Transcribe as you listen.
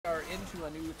into a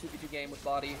new 2v2 game with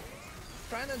body.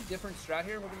 Trying a different strat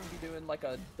here. We're going to be doing like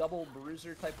a double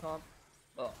bruiser type comp.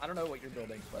 Well, I don't know what you're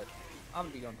building, but I'm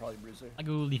going to be going probably bruiser. I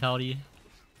go lethality.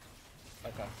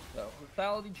 Okay, so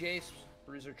lethality, Jayce,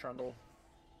 bruiser, Trundle.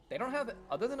 They don't have,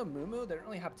 other than a Mumu, they don't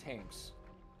really have tanks.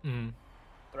 It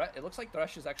looks like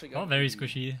Thresh is actually going. Oh, very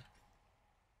squishy.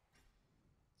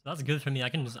 So that's good for me. I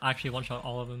can just actually one-shot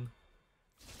all of them.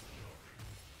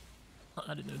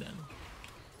 I didn't know that.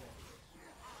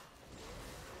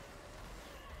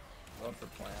 Going for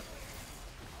plant.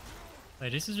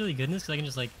 Wait, this is really good in this because I can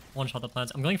just like one-shot the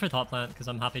plants. I'm going for top plant because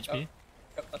I'm half HP. Oh,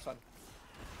 yep, that's fine.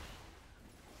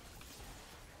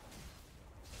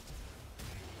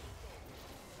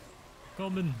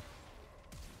 Coming.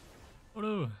 Oh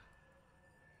no.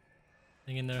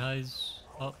 Hang in there, highs.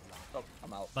 Oh,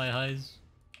 I'm out. Bye, highs.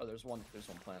 Oh, there's one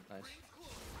plant. Nice.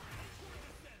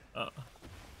 Oh.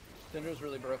 Syndra's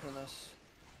really broken in this.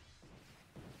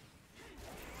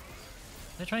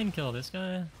 Did I try and kill this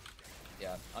guy?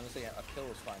 Yeah, honestly, a kill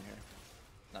was fine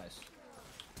here. Nice.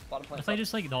 Bottom plant. If I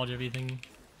just like dodge everything.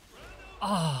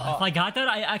 Oh, if I got that,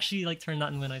 I actually like turned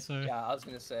that and win, I swear. Yeah, I was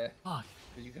gonna say. Fuck.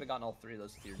 Because you could have gotten all three of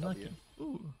those with your W.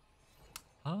 Ooh.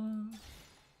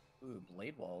 Ooh,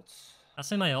 Blade Waltz.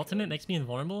 That's why my ultimate makes me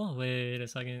invulnerable? Wait a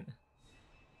second.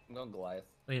 I'm going Goliath.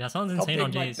 Wait, that sounds insane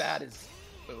on Jayce.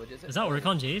 Wait, what is it? Does that work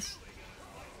on Jayce?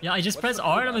 Yeah, I just press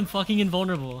R and I'm fucking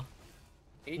invulnerable.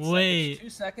 8 Wait. seconds, 2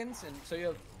 seconds, and so you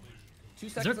have 2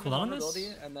 there seconds a of cooldown on this?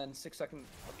 invulnerability, and then 6 seconds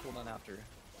of cooldown after.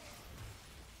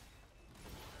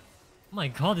 Oh my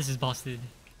god, this is busted.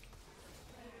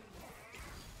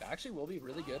 That actually will be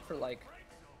really good for like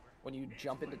when you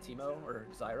jump into Teemo or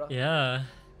Zyra. Yeah.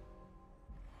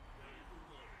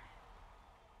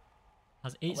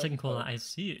 Has 8-second cooldown. I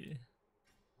see it.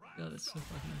 God, that's so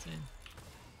fucking insane.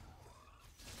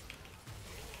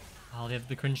 Oh, they have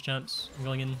the cringe champs. I'm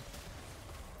going in.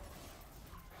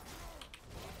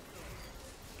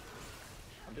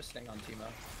 I'm just staying on Teemo.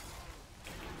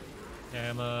 Yeah,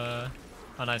 I'm oh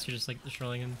nice, you're just like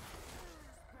destroying him.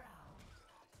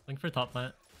 Looking for top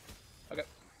plant. Okay.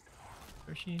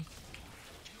 Where is she?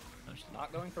 Oh, she's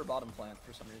Not going for bottom plant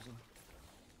for some reason.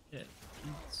 Yeah.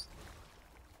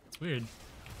 It's weird.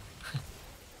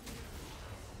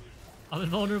 I'm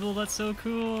invulnerable, that's so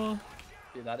cool.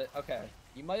 Dude, okay.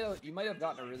 You might have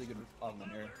gotten a really good bottom one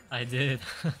here. I did.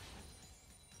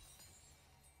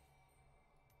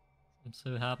 I'm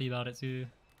so happy about it too.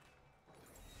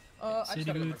 I just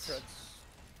gotta go for boots. crits.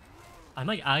 I'm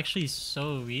like actually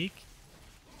so weak.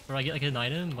 Where I get like an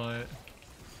item, but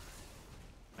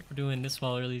like we're doing this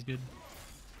well really is good.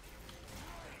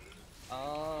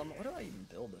 What do I even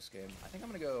build this game? I think I'm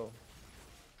gonna go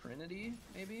Trinity,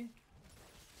 maybe?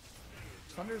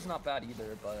 Thunder's not bad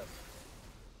either, but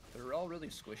they're all really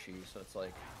squishy, so it's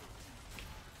like...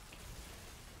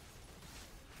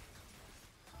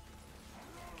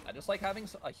 I just like having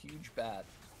a huge bat.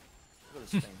 Look at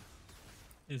this thing.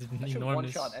 It's I should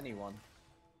enormous. one-shot anyone.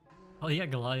 Oh yeah,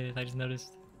 Goliath, I just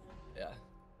noticed. Yeah.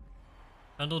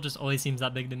 Trundle just always seems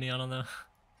that big to me, I don't know.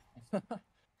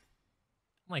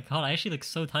 Oh my god, I actually look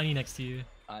so tiny next to you.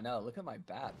 I know, look at my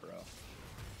bat, bro.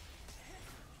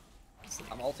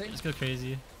 I'm ulting. Just go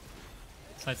crazy.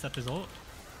 Sidestep his ult.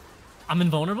 I'm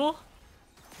invulnerable?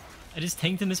 I just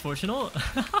tanked a Misfortune ult?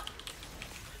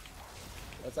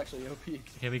 That's actually OP.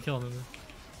 Okay, we kill him.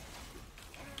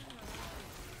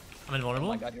 I'm invulnerable?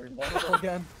 Oh my god, you're invulnerable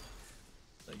again.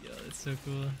 Like, yeah, it's so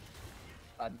cool.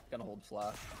 I'm gonna hold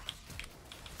flash.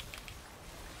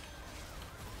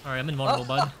 Alright, I'm invulnerable,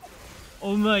 bud.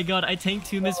 Oh my god, I tanked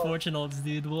 2 Misfortune ults,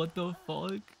 dude. What the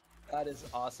fuck? That is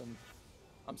awesome.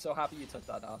 I'm so happy you took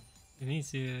that off. Me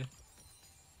too.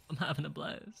 I'm having a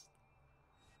blast.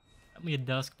 Got me a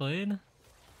Dusk Blade.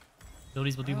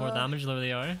 Abilities will do more damage, though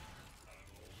they are.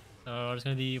 So I'm just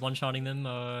gonna be one-shotting them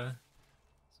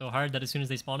so hard that as soon as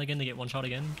they spawn again, they get one-shot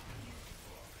again.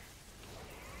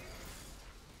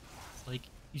 It's like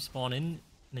you spawn in, and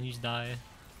then you just die.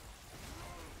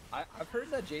 I've heard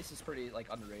that Jayce is pretty like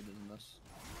underrated in this.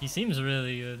 He seems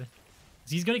really good.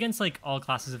 He's good against like all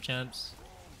classes of champs.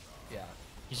 Yeah.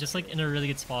 He's just like in a really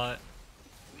good spot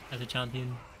as a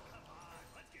champion.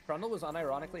 Trundle was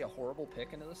unironically a horrible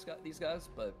pick into these guys,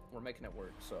 but we're making it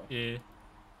work, so. Yeah.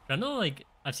 Trundle, like,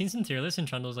 I've seen some tier lists and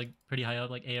Trundle's like pretty high up,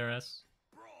 like ARS.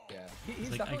 Yeah, he's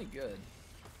like, definitely good.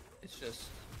 It's just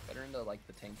better into like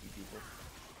the tanky people.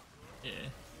 Yeah.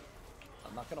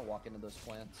 I'm not gonna walk into those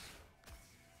plants.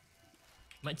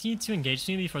 Might need to engage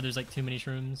soon before there's like too many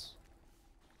shrooms.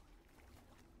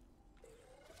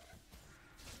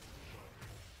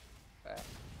 Okay,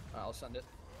 I'll send it.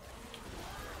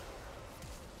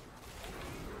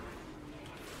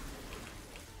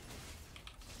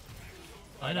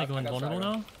 Fine, I go invulnerable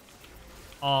now?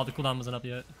 Oh, the cooldown wasn't up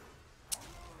yet.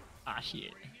 Ah,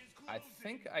 shit. I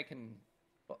think I can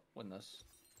win this.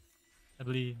 I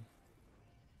believe.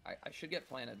 I should get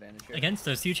plan advantage here. Against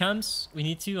those two champs, we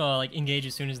need to like engage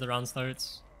as soon as the round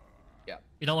starts. Yeah.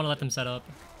 We don't want to let them set up.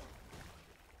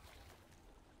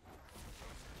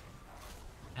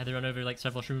 I had to run over like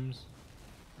several shrooms.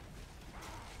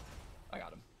 I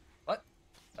got him. What?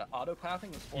 Auto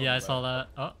pathing was Yeah, I saw that.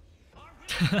 Oh.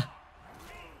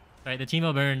 Right, the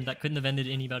Teemo burned. That couldn't have ended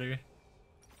any better.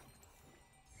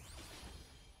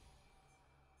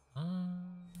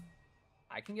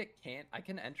 I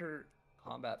can enter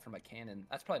combat from a cannon.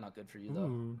 That's probably not good for you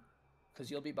though, because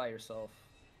you'll be by yourself.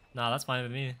 Nah, that's fine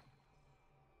with me.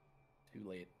 Too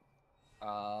late.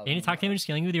 Any attack damage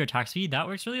scaling with your attack speed? That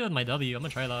works really well with my W. I'm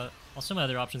gonna try that. Also, my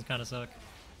other options kind of suck.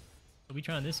 We'll be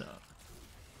trying this out.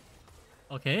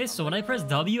 Okay, so when I press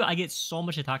W, I get so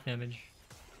much attack damage.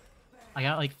 I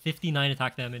got like 59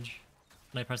 attack damage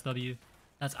when I press W.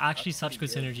 That's actually such good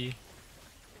synergy.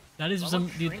 That is some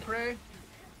dude.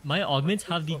 My augments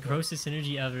have the grossest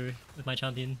synergy ever with my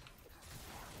champion.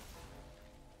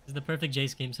 This is the perfect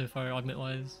Jayce game so far, augment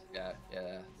wise. Yeah,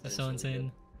 yeah. That's so really insane.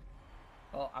 Good.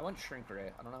 Well, I want Shrink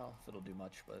Ray. I don't know if it'll do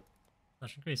much, but...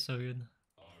 Shrink Ray is so good.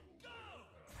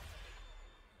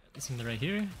 Placing the right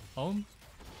here. Home.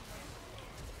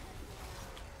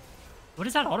 What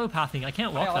is that auto pathing? I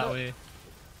can't walk that way.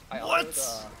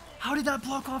 What? How did that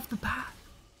block off the path?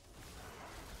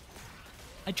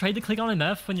 I tried to click on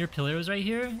MF when your pillar was right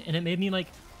here, and it made me like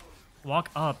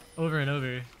walk up over and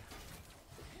over.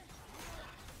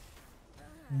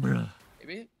 Bruh.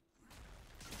 Maybe?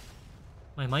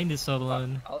 My mind is so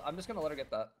blown. I'm just gonna let her get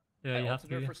that. Yeah, you have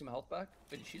to. Her for some health back.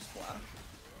 Wait, she's flash.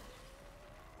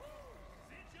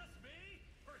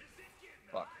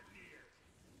 Fuck.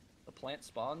 The plant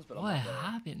spawns, but what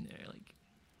happened there? Like,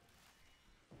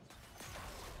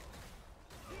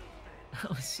 that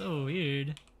was so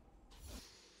weird.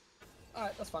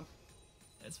 Alright, that's fine.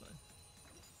 That's fine.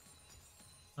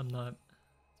 I'm not.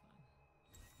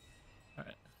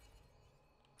 Alright.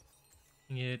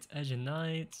 It's Edge and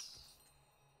Knight.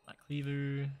 Black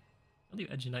Cleaver. I'll do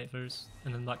Edge and Knight first,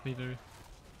 and then Black Cleaver.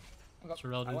 I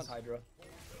want Hydra.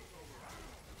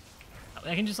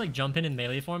 I can just like jump in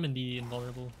melee form and be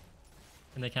invulnerable.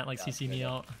 And they can't like CC me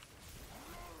out.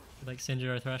 Like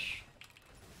Sindra or Thresh.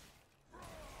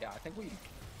 Yeah, I think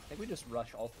we just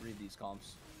rush all three of these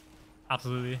comps.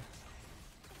 Absolutely.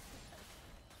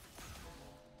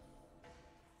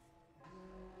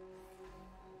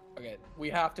 Okay, we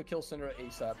have to kill Syndra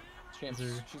ASAP.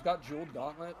 She's got Jeweled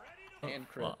Gauntlet and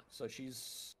crit, so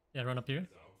she's... Yeah, run up here.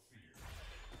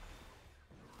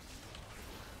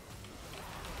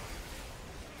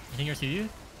 I think you're to you.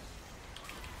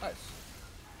 Nice.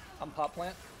 I'm Pop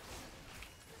Plant.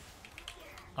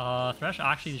 Thresh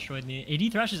actually destroyed me.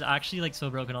 AD Thresh is actually like so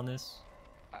broken on this.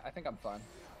 I think I'm fine.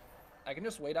 I can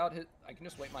just wait out his... I can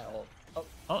just wait my ult.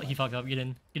 Oh, he fucked up. Get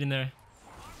in. Get in there.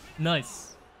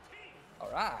 Nice.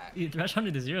 Alright. Dude, Thresh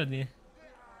 100-0'd me.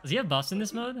 Does he have buffs in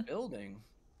this mode? Building.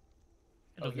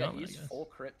 Oh yeah, he's full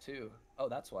crit too. Oh,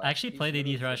 that's why. I actually played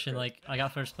AD Thresh and like I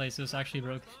got first place. It was actually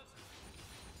broke.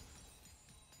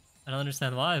 I don't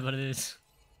understand why, but it is.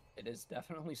 It is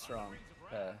definitely strong.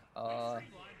 Okay.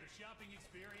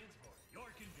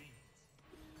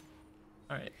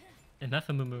 Alright. MF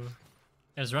and Mumu.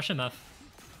 There's Rush MF.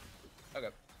 Okay.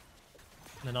 And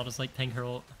then I'll just like tank her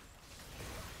ult.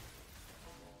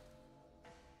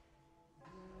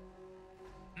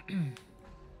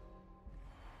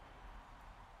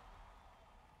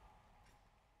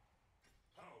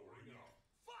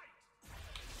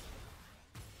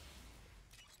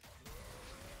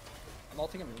 I'm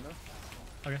ulting a Mumu.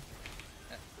 Okay.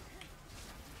 Yeah.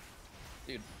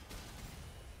 Dude.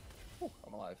 Whew,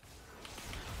 I'm alive.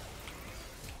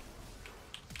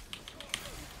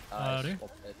 Dude.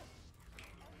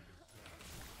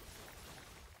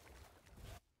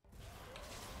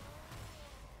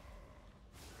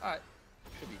 Alright.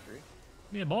 Should be free.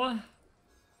 Yeah, boy.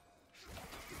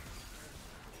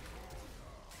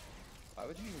 Why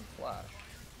would you even flash?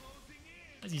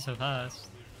 Why is he so fast?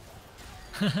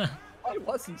 Why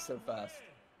was he so fast?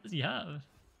 What does he have?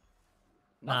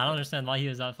 Nah, I don't understand why he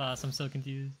was that fast. I'm so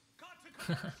confused.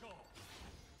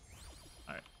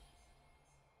 Alright.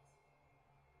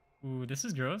 Ooh, this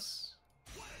is gross.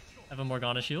 I have a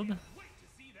Morgana shield.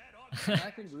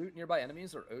 Active root nearby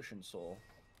enemies or Ocean Soul?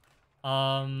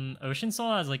 Ocean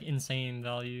Soul has like insane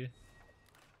value.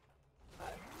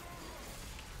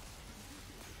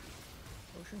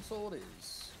 Ocean Soul it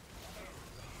is.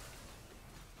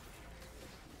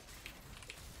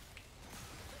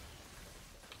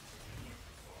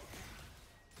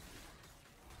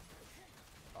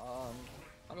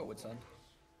 godsend.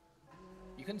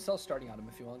 You can sell starting item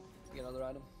if you want to get another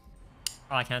item.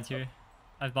 Oh, I can't here.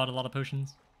 I've bought a lot of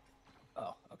potions.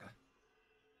 Oh, okay.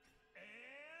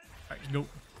 Alright, go.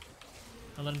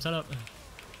 I'll let him set up.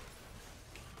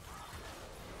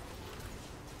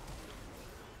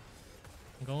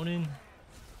 I'm going in.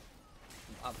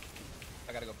 I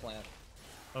gotta go plant.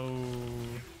 Oh,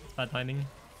 it's bad timing.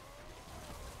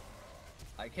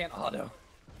 I can't auto.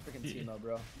 Freaking Teemo,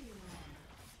 bro.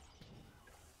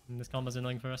 And this combo's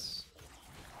annoying for us.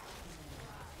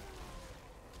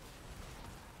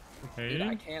 Okay. Dude,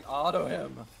 I can't auto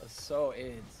him. That's so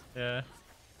AIDS. Yeah.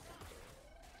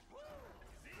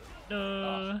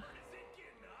 No.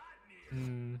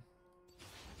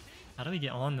 How do we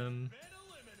get on them?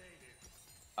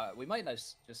 We might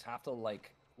just have to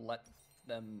like let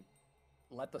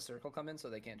the circle come in so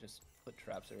they can't just put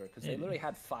traps everywhere, because they literally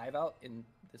had 5 out in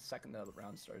the second the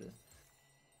round started.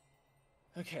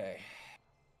 Okay.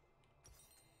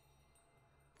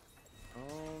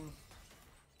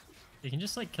 You can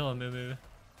just like kill a Mumu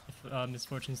if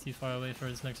Misfortune's too far away for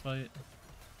his next fight.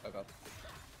 Okay.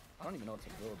 I don't even know what to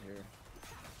build here.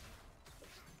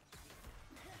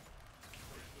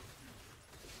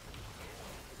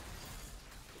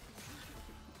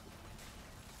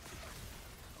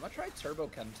 I'm gonna try Turbo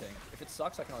Chem Tank. If it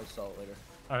sucks, I can always sell it later.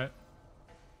 Alright.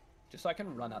 Just so I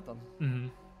can run at them. Mm-hmm.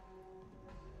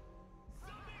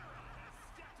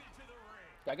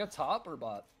 Do I go top or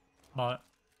bot? Bot.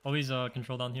 Always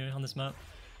control down here on this map.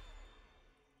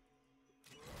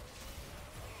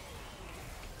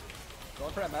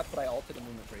 Going for that map, but I ulted a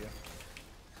movement for you.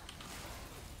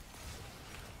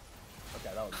 Okay,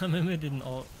 that was... Mumu didn't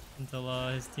ult until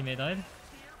his teammate died.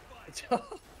 Good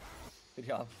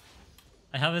job.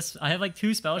 I have like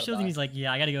 2 spell shields and he's like,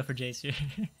 yeah, I gotta go for Jayce here.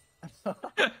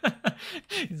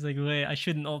 He's like, wait, I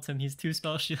shouldn't ult him, he's 2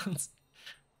 spell shields.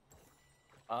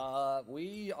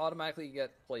 We automatically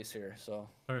get place here, so...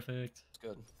 Perfect. It's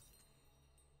good.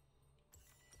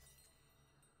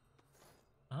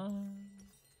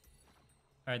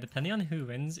 Alright, depending on who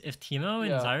wins, if Teemo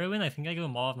and Zyra win, I think I go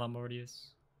Maw, not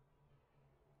Mortius.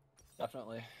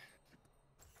 Definitely.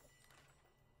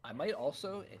 I might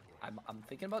also... I'm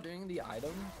thinking about doing the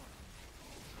item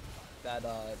that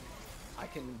I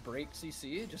can break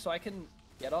CC, just so I can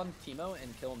get on Teemo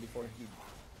and kill him before he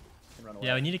can run away.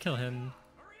 Yeah, we need to kill him.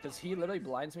 Because he literally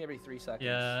blinds me every 3 seconds.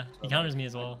 Yeah, so he counters me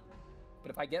as well. But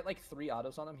if I get like 3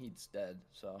 autos on him, he's dead,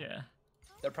 so... Yeah.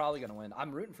 They're probably going to win.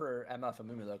 I'm rooting for MF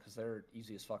and Mumu, though, because they're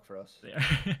easy as fuck for us. They are.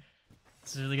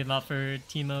 It's a really good map for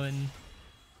Teemo and...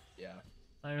 Yeah.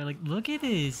 Zyra, like, look at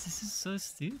this! This is so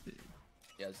stupid.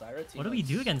 Yeah, Zyra Teemo. What do we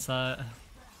do against that?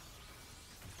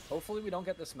 Hopefully we don't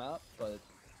get this map, but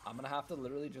I'm going to have to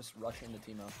literally just rush into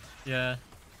Teemo. Yeah.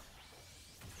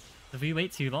 If we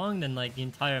wait too long, then like the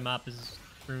entire map is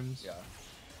shrooms. Yeah.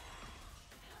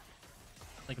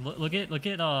 Like look at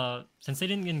since they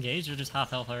didn't engage, they're just half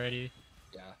health already.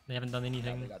 Yeah. They haven't done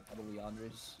anything. Yeah, they got double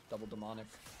Leandres, double demonic.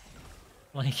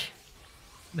 Like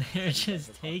they're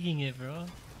just taking it, bro.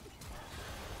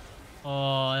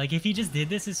 Oh, like if he just did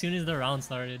this as soon as the round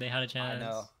started, they had a chance. I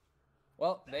know.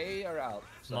 Well, they are out.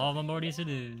 So. Law of Mortius it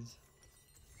is.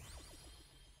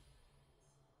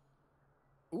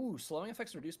 Ooh, slowing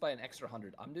effects reduced by an extra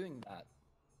 100. I'm doing that.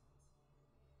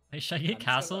 Hey, should I get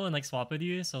castle and like swap with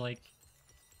you? So like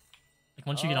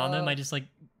once you get on them, I just like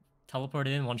teleport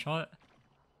in one shot.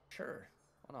 Sure,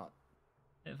 why not?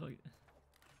 Yeah, fuck it.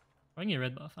 Or I can get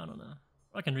red buff. I don't know.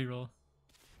 Or I can reroll.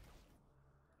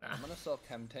 I'm gonna sell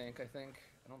Chem Tank. I think.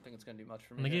 I don't think it's gonna do much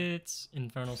for me. I'm gonna get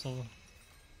Infernal Soul.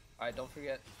 Alright, don't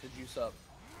forget to juice up.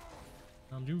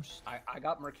 I'm juiced. I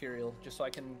got Mercurial just so I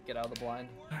can get out of the blind.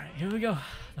 Alright, here we go.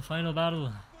 The final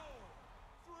battle.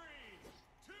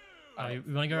 Alright,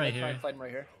 we wanna go right here. Try and fight him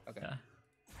right here? Okay. Yeah.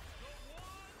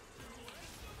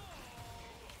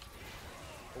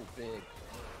 Oh, big.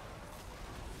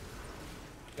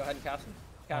 Go ahead and cast him.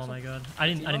 Oh my god. I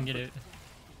didn't get it.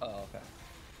 Oh, okay.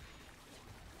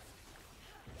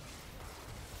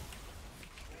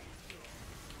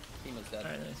 Team is dead.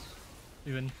 Alright, nice.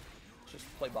 We win. Just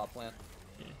play bot plant.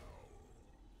 Yeah.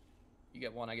 You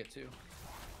get 1, I get 2.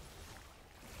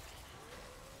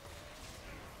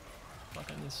 Fuck,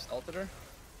 I missed. Ulted her.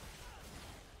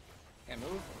 Can't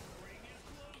move.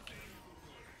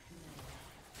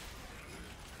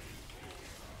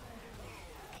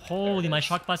 Holy, my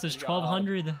shock blast is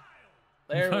 1200.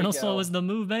 Infernal Soul is the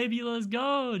move, baby. Let's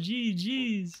go.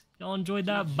 GG's. Y'all enjoyed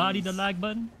that? Body the lag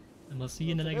button. And we'll see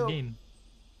you in the next game.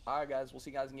 Alright, guys. We'll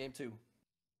see you guys in game 2.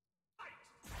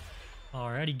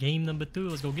 Alrighty, game number 2.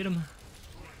 Let's go get him.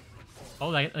 Oh,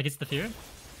 like it's the fear?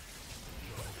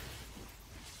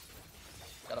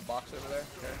 Got a box over there.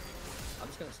 Here. I'm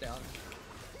just gonna stay on.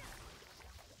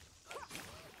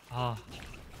 Ah.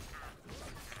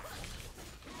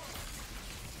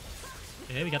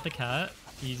 Okay, we got the cat.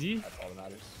 Easy. That's all that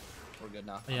matters. We're good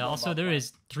now. Yeah, also there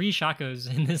is 3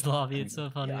 Shakos in this lobby. It's so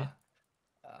funny. Yeah.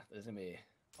 There's gonna be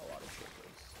a lot of Shakos.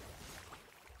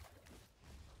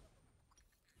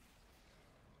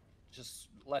 Just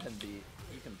let him be.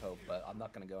 He can poke, but I'm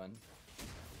not gonna go in.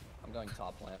 I'm going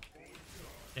top plant.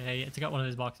 Okay, I took out one of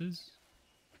his boxes.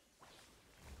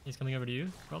 He's coming over to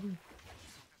you, probably. He's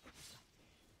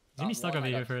gonna be stuck over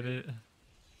here for a bit.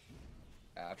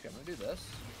 Actually, I'm gonna do this.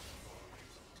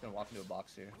 He's gonna walk into a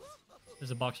box here.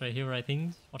 There's a box right here where I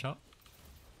think. Watch out.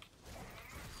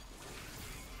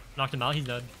 Knocked him out, he's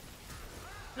dead.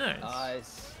 Nice.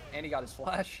 Nice. And he got his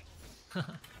flash.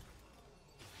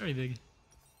 Very big.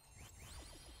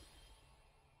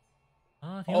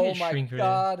 I think Oh I'll get my shrink for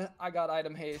god, I got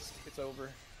item haste. It's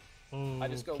over. it. I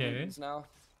just go Okay. wins now.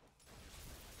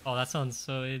 Oh, that sounds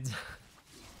so AIDS.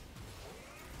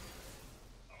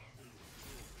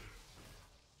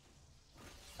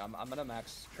 I'm gonna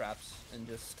max traps and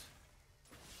just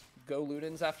go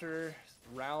Ludens after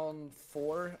round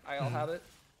 4. I'll have it.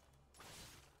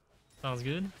 Sounds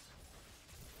good.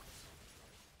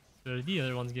 So the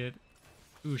other one's good.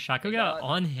 Ooh, Shaco got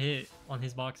on hit on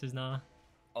his boxes now.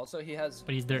 Also, he has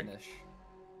But he's dirt. Vanish.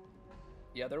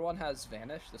 The other one has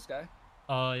Vanish, this guy.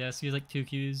 Oh, yeah, so he has like 2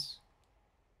 Qs.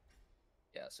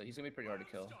 Yeah, so he's gonna be pretty hard to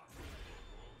kill.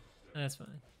 That's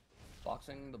fine.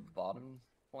 Boxing the bottom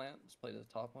plant. Let's play the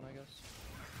top one, I guess.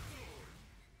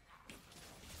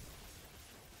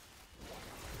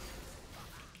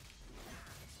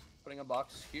 Putting a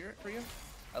box here for you.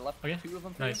 I left 2 of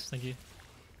them for nice, thank you.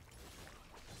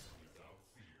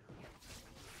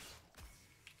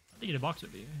 I think you get a box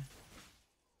over here.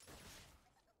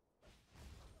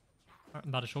 Alright, I'm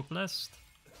about to shock blast.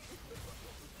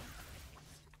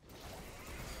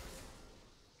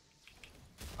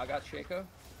 I got Shaco.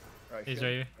 Right, He's right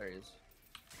here. There he is.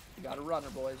 You got a runner,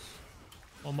 boys.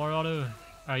 One more auto.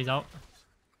 Alright, he's out.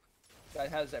 Guy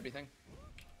has everything.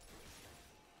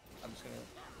 I'm just gonna...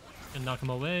 And knock him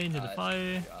away into the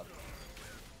fire.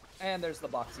 And there's the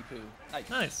boxy poo. Nice.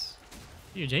 Nice.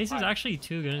 Dude, Jayce is actually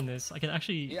too good in this. I can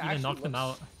actually even knock them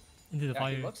out into the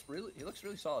fire. He looks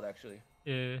really solid, actually.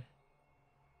 Yeah.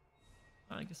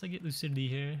 I guess I get lucidity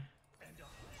here.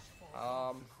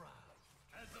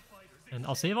 And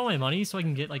I'll save all my money so I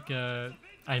can get like a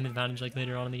item advantage like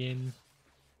later on in the game.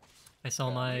 I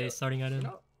sell my starting item. You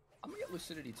know, I'm gonna get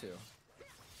lucidity too.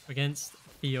 Against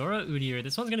Fiora Udyr.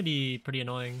 This one's gonna be pretty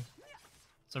annoying.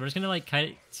 So we're just gonna like kite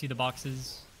it to the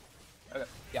boxes. Okay.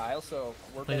 Yeah, I also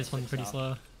play this one pretty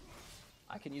slow.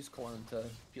 I can use Cologne to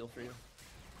peel for you.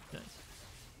 Nice.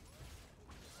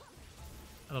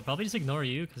 I'll probably just ignore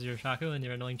you because you're Shaco and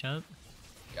you're annoying champ.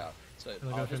 Yeah, so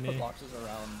It'll I'll go just for put me. boxes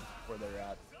around where they're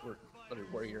at,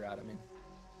 where you're at. I mean.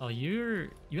 Oh, you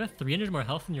have 300 more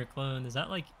health than your clone. Is that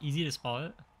like easy to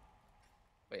spot?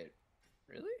 Wait,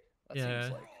 really? That Yeah.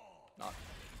 seems like not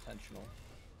intentional.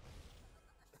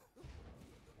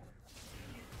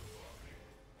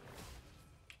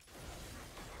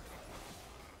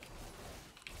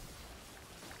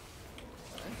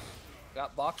 Nice.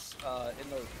 Got box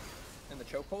in the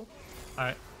chokehold. All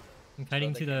right, I'm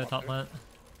kiting to the top plant.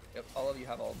 Yep, all of you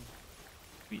have all.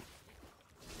 Sweet.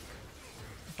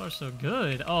 So far so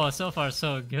good. Oh, so far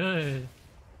so good.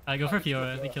 I go for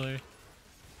Fiora, the killer.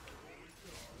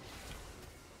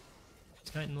 She's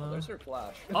kiting low. There's her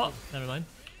flash. Oh, never mind.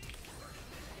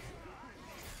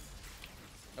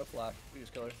 No flash. We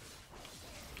just kill her.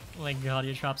 Oh my god,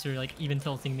 your traps are like even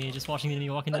tilting me just watching the enemy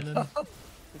walk into them.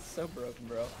 It's so broken,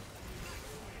 bro.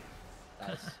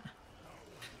 Nice.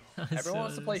 Everyone So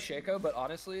wants to play Shaco, but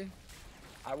honestly,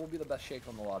 I will be the best Shaco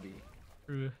in the lobby.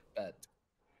 True. Bet.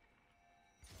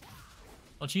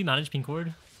 Don't you manage pink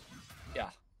ward?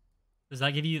 Yeah. Does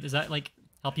that like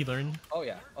help you learn? Oh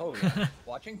yeah. Oh yeah.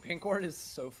 Watching pink ward is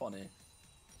so funny.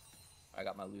 I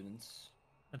got my Ludens.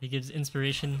 I think it gives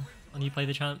inspiration when you play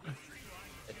the champ.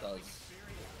 It does.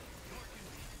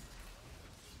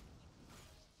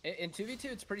 In 2v2,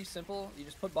 it's pretty simple. You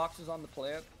just put boxes on the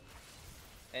plant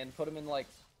and put them in like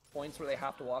points where they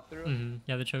have to walk through. Mm-hmm.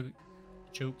 Yeah, the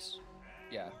chokes.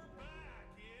 Yeah.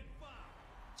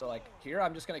 So like here,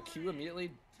 I'm just gonna Q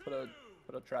immediately. Put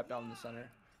a trap down in the center.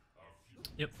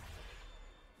 Yep.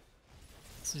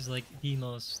 This is like the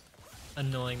most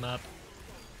annoying map.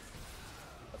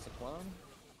 That's a clone.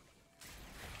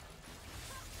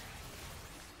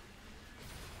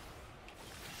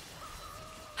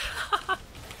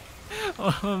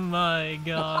 Oh my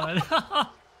god.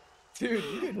 Dude,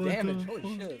 you did damage.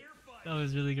 Holy shit. That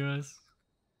was really gross.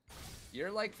 Your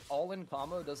like all-in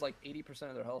combo does like 80%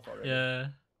 of their health already. Yeah.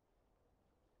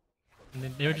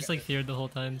 And they were just like feared the whole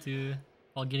time too,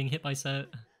 while getting hit by set.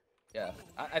 Yeah,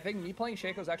 I think me playing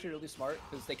Shaco is actually really smart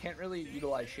because they can't really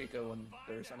utilize Shaco when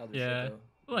there's another Yeah. Shaco.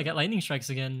 Oh, I got lightning strikes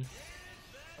again.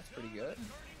 That's pretty good.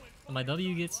 And my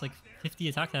W gets like 50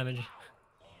 attack damage.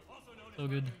 So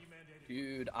good.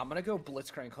 Dude, I'm gonna go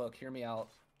Blitzcrank hook. Hear me out.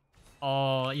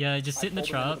 Oh yeah, just sit in the pulled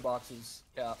him into trap. the boxes.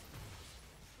 Yeah.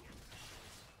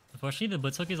 Unfortunately, the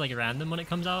blitz hook is like random when it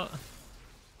comes out.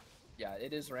 Yeah,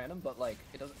 it is random, but like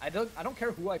it doesn't. I don't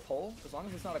care who I pull as long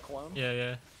as it's not a clone. Yeah,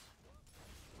 yeah.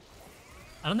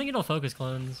 I don't think it'll focus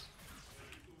clones.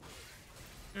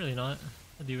 Really not.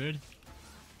 That'd be weird.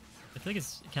 I feel like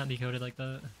it can't be coded like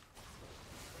that.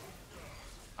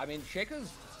 I mean,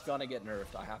 Shaco's gonna get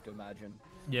nerfed. I have to imagine.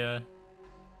 Yeah.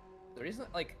 The reason,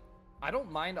 like, I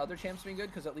don't mind other champs being good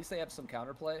because at least they have some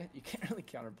counterplay. You can't really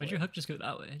counterplay. Why'd your hook just go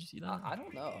that way? Did you see that? I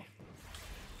don't know.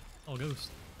 Oh,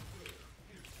 ghost.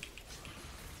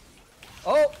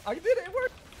 Oh, I did it. It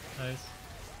worked. Nice.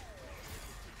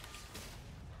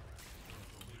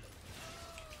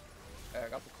 Okay, I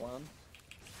got the clone.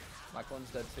 My clone's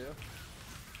dead too.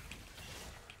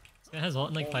 This guy has ult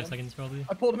in like 5 seconds probably.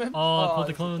 I pulled him in. Oh, I pulled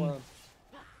the clone.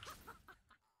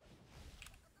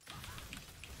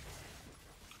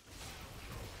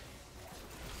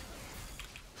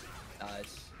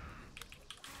 Nice.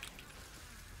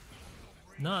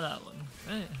 Not that one.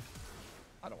 Right.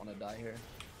 I don't want to die here.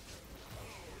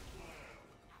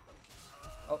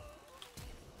 Oh.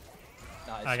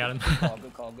 Nice. I got him. Good call,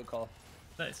 good call, good call.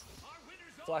 Nice.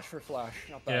 Flash for flash.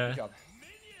 Not bad. Yeah. Good job.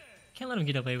 Can't let him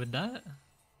get away with that.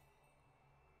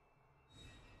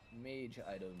 Mage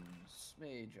items.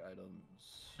 Mage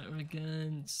items. We're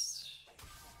against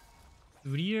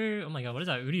Udyr. Oh my god, what is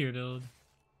that Udyr build?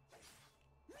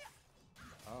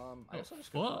 I also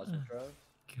just got What? Plasma Drive.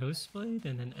 Ghostblade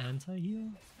and an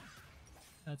anti-heal?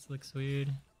 That looks weird.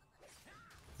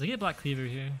 Does I get Black Cleaver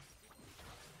here?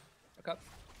 Okay.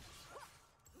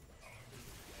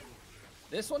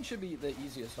 This one should be the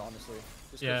easiest, honestly.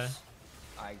 Just Yeah. 'cause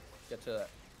I get to.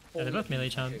 Yeah, they're both melee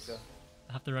abuse champs. Shaco.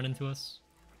 Have to run into us.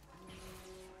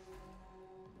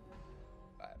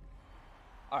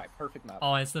 Alright, perfect map.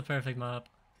 Oh, it's the perfect map.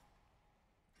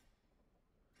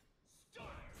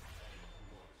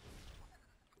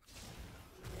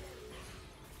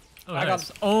 Oh, I got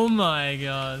nice. Oh my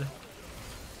god.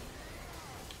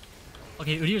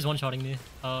 Okay, Udyr's one-shotting me.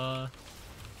 Oh,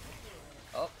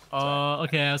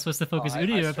 Okay, I was supposed to focus I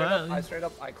Udyr, straight apparently. I straight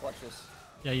up, I clutch this.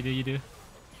 Yeah, you do, you do.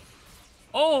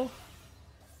 Oh!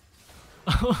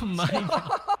 Oh my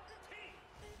god.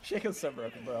 Shaco's so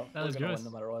broken, bro. That We're was gonna gross. win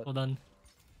no matter what. Well done.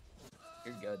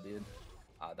 You're good, dude.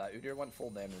 That Udyr went full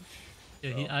damage.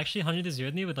 Yeah, so he actually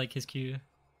 100-0'd me with like his Q.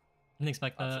 Didn't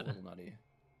expect that's that. a little nutty.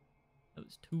 That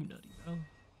was too nutty, bro.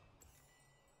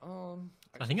 I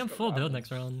actually, think I'm let's go full build Ravens.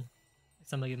 next round. Next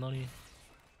time I get money.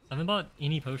 I haven't bought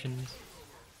any potions.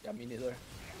 Yeah, me neither.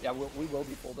 Yeah, we will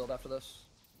be full build after this.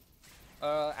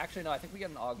 Actually, no, I think we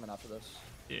get an augment after this.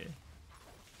 Yeah.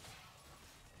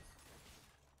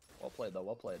 Well played, though.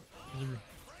 Well played.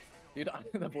 Dude,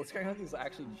 the Blitzcrank hook is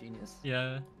actually genius.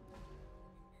 Yeah.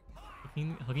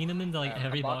 Hooking them into like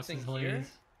heavy boxing boxes is hilarious.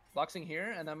 here, boxing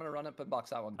here, and I'm gonna run up and box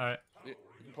that one. Alright, We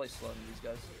can play slow to these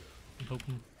guys. I'm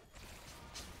hoping.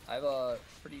 I have a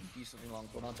pretty decently long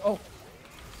cooldowns. Oh!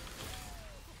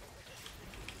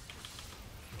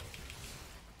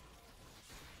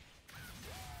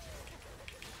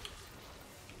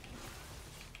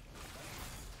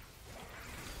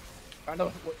 I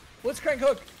know. Blitzcrank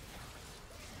hook!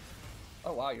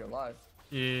 Oh wow, you're alive.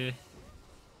 Yeah.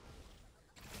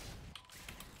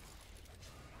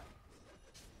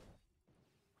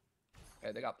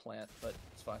 Okay, they got plant, but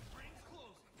it's fine.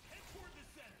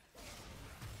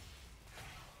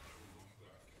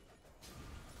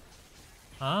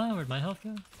 Ah, where'd my health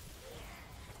go?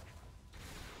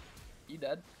 You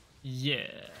dead? Yeah.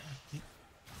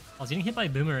 I was getting hit by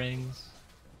boomerangs.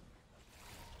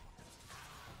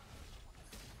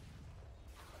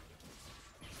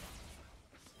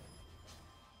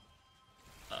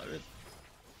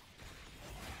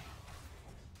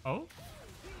 Oh?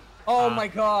 Oh my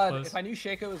god! close. If I knew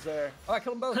Shaco was there. Oh, I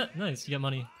killed them both! Nice, you got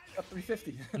money. Got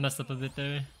 350. I messed up a bit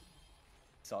there.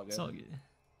 It's all good. It's all good.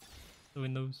 The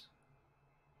windows.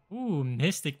 Ooh,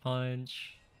 Mystic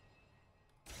Punch.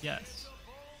 Yes.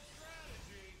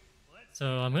 So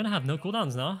I'm gonna have no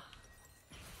cooldowns now.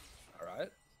 Alright.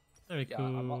 Very Yeah,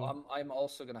 cool. I'm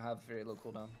also gonna have very low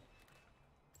cooldown.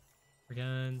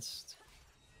 Against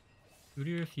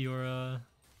Udyr, Fiora.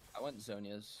 I went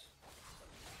Zonia's.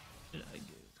 What did I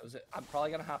do? Because I'm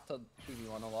probably gonna have to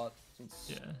 2v1 a lot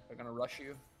since they're gonna rush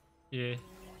you. Yeah.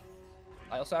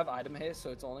 I also have item haste,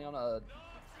 so it's only on a.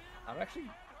 I'm actually.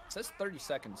 It says 30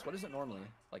 seconds. What is it normally?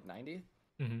 Like 90?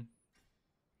 Mm-hmm.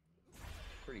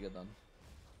 Pretty good then.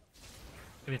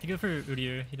 We have to go for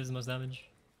Udyr. He does the most damage.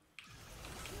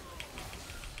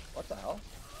 What the hell?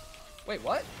 Wait,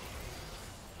 what?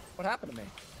 What happened to me?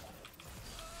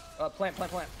 Plant.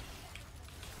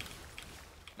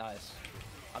 Nice.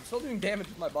 I'm still doing damage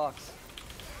with my box.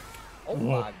 Oh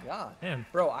my god. Damn.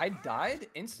 Bro, I died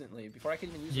instantly before I could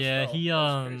even use the spell. He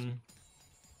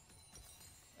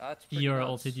That's he pretty nuts.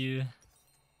 ulted you.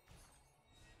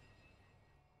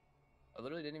 I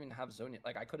literally didn't even have Zonia.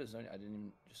 Like I could have Zonia. I didn't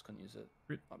even just couldn't use it.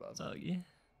 My bad. Soggy.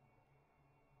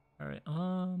 Alright,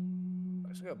 I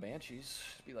just go Banshees.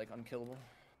 Be like unkillable.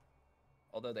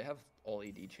 Although they have all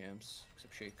AD champs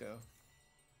except Shaco.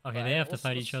 Okay, they have to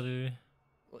fight each other.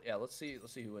 Well, yeah, let's see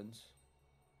who wins.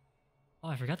 Oh,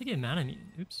 I forgot to get mana meat.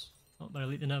 Oops. Oh, better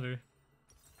late than ever.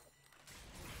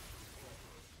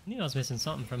 I knew I was missing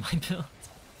something from my build.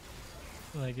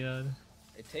 Oh my god.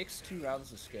 It takes 2 rounds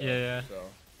to scale. Yeah. So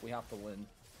we have to win.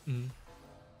 Mm.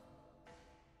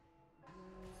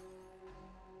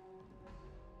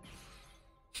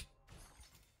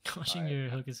 Watching your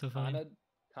hook is so funny.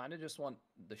 Kinda just want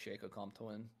the Shaco comp to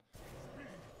win.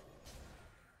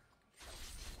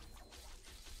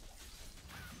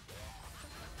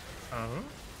 Oh?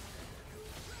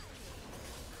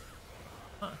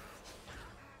 Huh.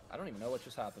 I don't even know what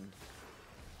just happened.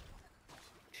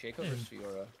 Shaco versus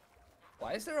Fiora.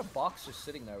 Why is there a box just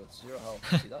sitting there with 0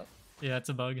 health? See that? Yeah, it's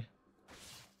a bug.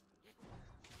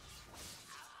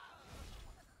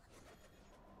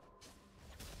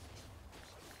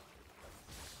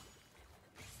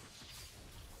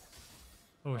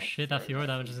 Oh shit, that Fiora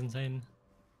damage is insane.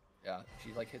 Yeah,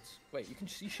 she like hits. Wait, you can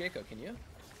see Shaco, can you?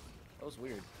 That was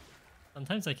weird.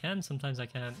 Sometimes I can, sometimes I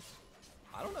can't.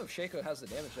 I don't know if Shaco has the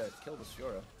damage to kill this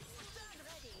Fiora.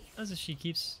 As if she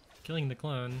keeps killing the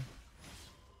clone.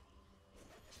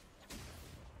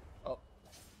 Oh,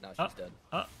 now she's dead.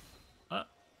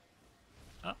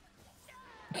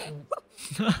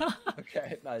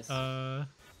 Okay, nice. Oh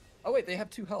wait, they have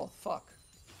 2 health. Fuck.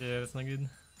 Yeah, that's not good.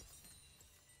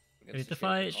 We have to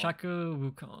fight Shaco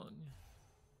Wukong.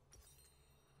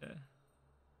 Yeah.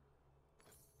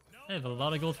 I have a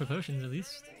lot of gold for potions at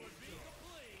least.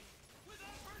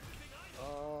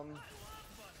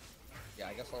 Yeah,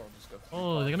 I guess I'll just go.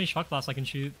 Oh, they got me shock blast I can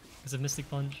shoot because of Mystic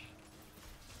Punch.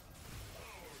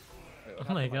 Wait,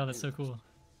 oh my god, that's so cool.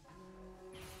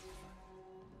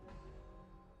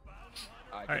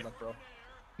 Alright, good luck, bro.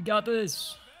 We got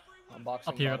this. Unboxing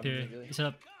Up here. You set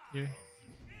up here.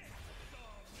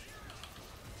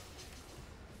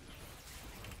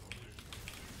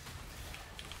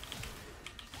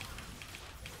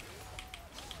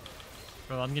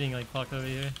 Bro, I'm getting like fucked over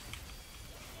here.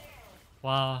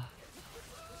 Wow.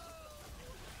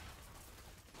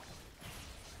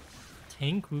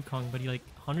 Tank Wukong, but he like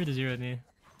 100 to 0'd me.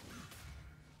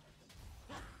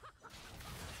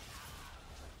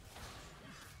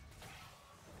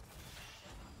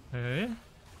 Hey.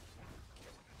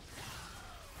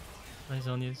 Nice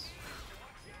Zonias.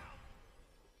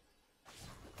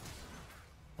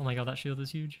 Oh my god, that shield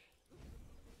is huge.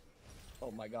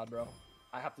 Oh my god, bro.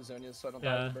 I have to Zonia so I don't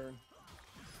die to burn.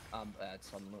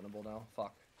 It's unwinnable now.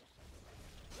 Fuck.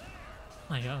 Oh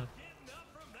my god.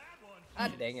 Ah,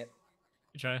 dang it.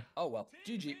 Good try. Oh well.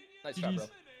 GG. Nice try, bro.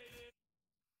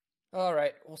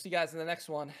 Alright, we'll see you guys in the next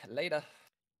one. Later.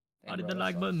 I did the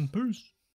like button. Peace.